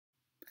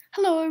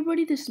Hello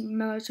everybody, this is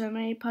Mellow,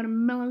 part of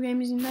Mellow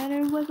Games United,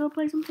 and we're gonna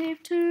play some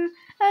TF2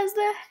 as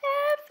the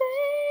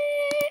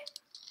Heavy!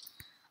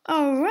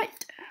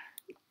 Alright.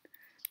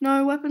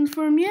 No weapons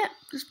for him yet,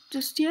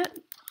 just yet.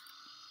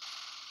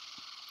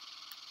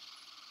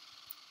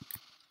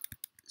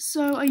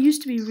 So, I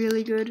used to be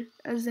really good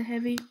as the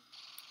Heavy.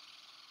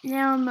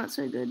 Now I'm not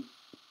so good.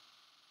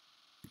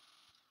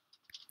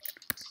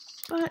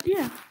 But,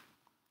 yeah.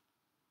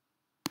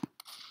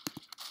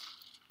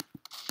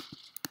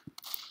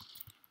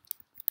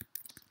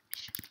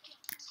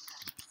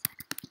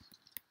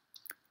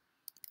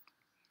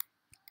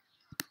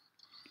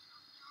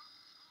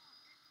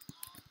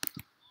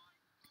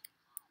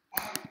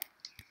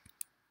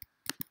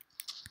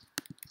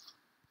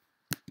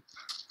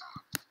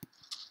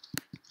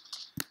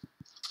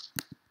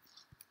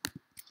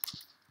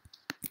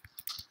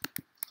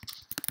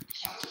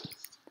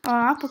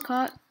 Oh,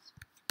 uppercut.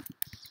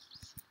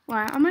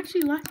 Wow, I'm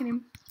actually liking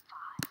him.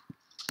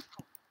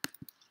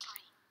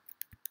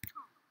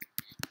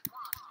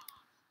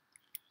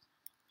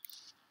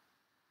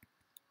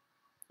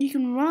 You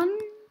can run.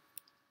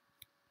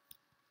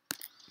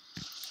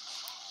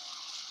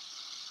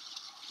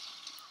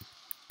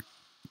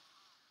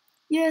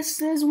 Yes,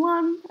 there's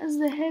one as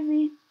the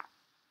Heavy.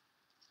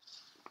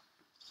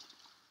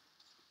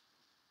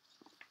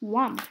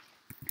 One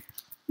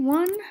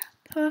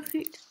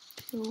perfect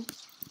kill.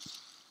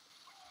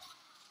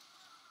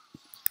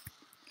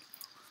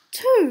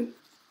 2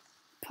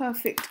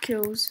 perfect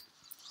kills.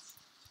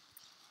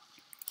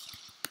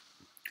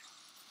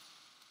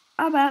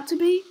 About to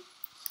be.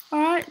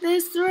 Alright,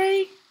 there's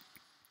 3.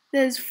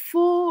 There's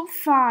 4,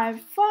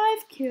 5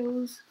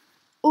 kills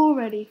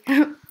already.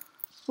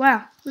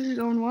 Wow, this is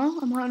going well.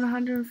 I'm on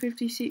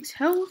 156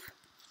 health.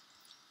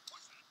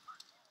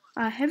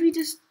 Heavy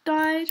just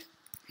died.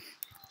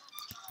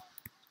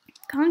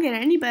 Can't get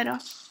any better.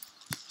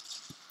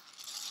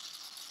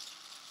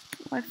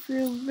 I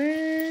feel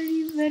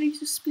very, very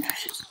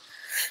suspicious.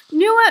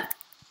 Knew it!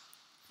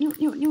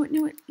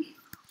 Knew it.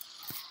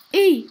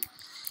 E!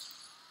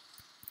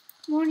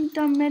 Come on, you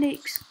dumb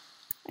medics.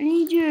 I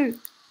need you.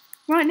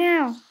 Right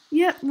now.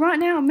 Yep, right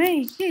now,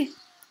 me. Here.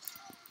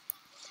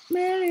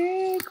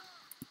 Medic.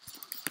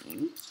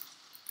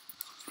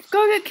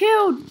 Go get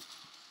killed.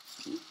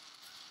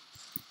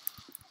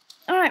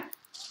 Alright.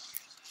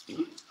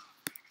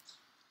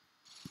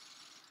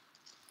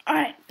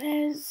 Alright,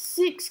 there's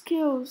 6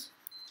 kills.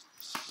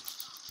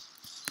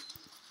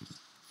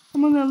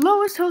 I'm on the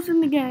lowest health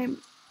in the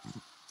game.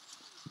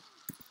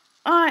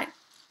 Alright.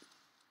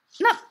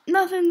 Nope,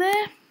 nothing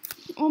there.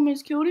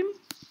 Almost killed him.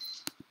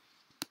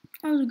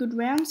 That was a good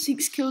round.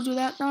 6 kills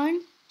without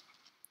dying.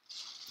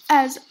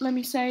 As, let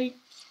me say,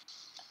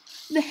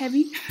 the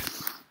Heavy.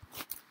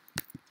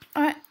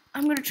 Alright,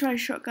 I'm gonna try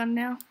shotgun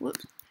now.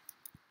 Whoops.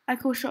 I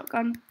call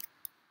shotgun.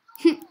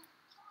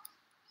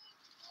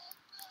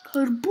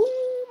 Boom!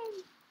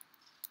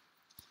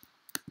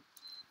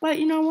 But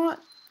you know what?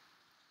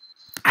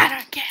 I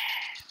don't care.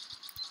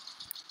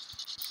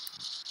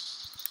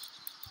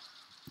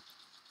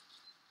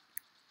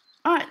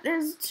 Alright,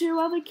 there's 2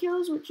 other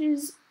kills, which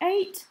is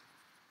 8.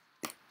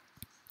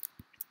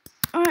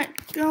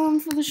 Alright, going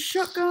for the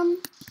shotgun.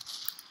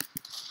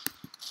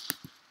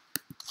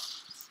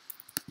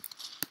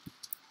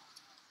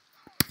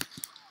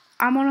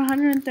 I'm on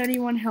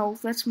 131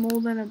 health. That's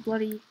more than a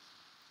bloody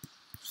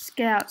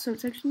scout, so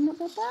it's actually not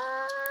that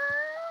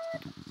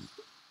bad.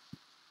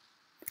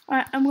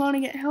 Alright, I'm going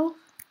to get health.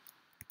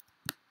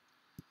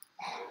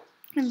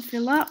 And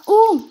fill up.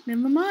 Oh,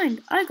 never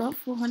mind. I got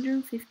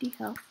 450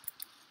 health.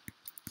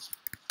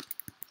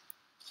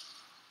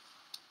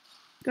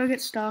 Go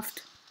get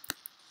stuffed.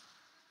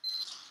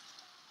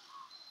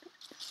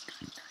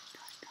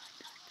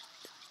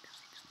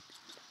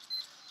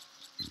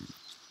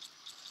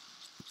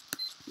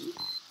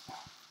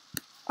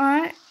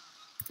 Alright,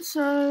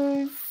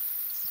 so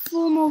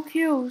 4 more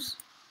kills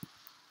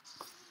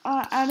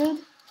are added,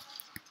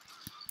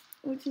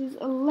 which is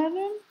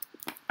 11.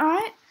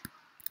 Alright,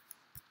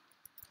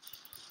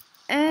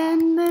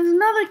 and there's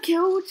another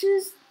kill, which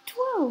is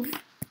 12.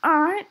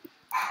 Alright,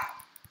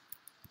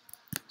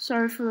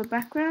 sorry for the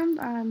background,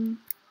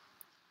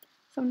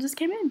 someone just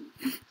came in.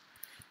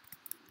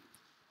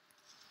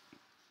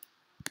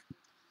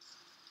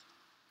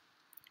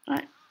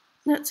 Alright,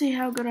 let's see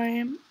how good I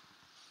am.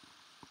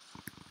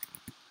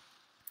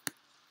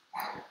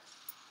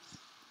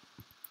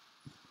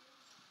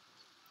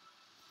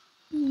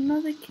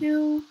 Another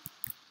kill.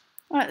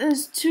 Alright,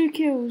 there's 2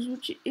 kills,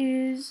 which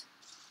is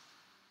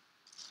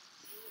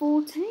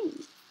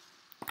 14.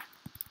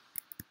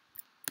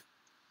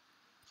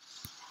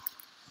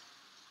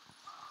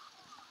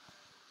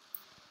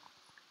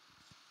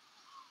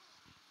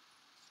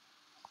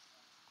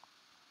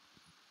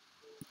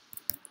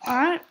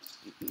 Alright.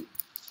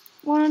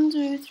 1,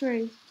 2,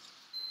 3.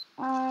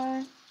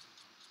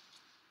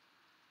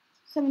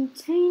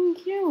 17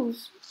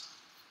 kills.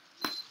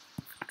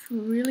 That's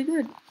really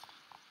good.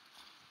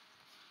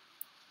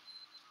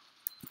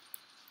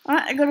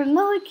 Alright, I got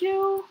another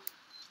kill.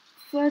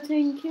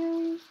 13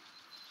 kills.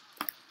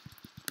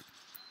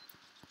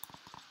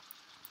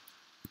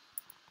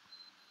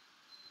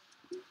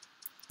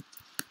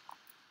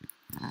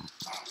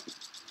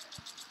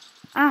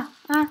 Ah.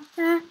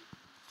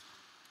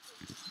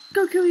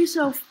 Go kill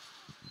yourself.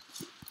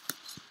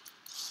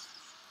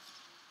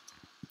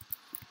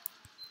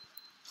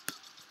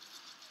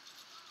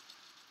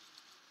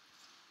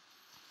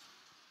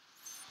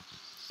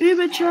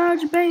 Uber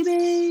charge,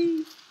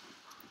 baby.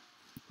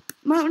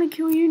 Might want to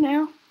kill you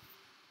now.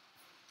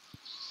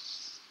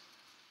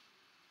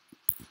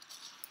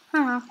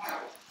 Haha.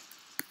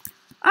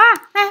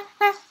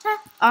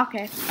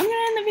 Okay, I'm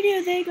gonna end the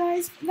video there,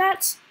 guys.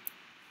 That's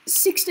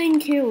 16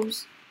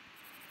 kills.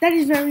 That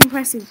is very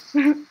impressive.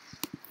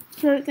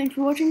 So, thanks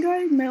for watching,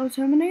 guys. Mellow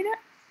Terminator,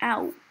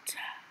 out.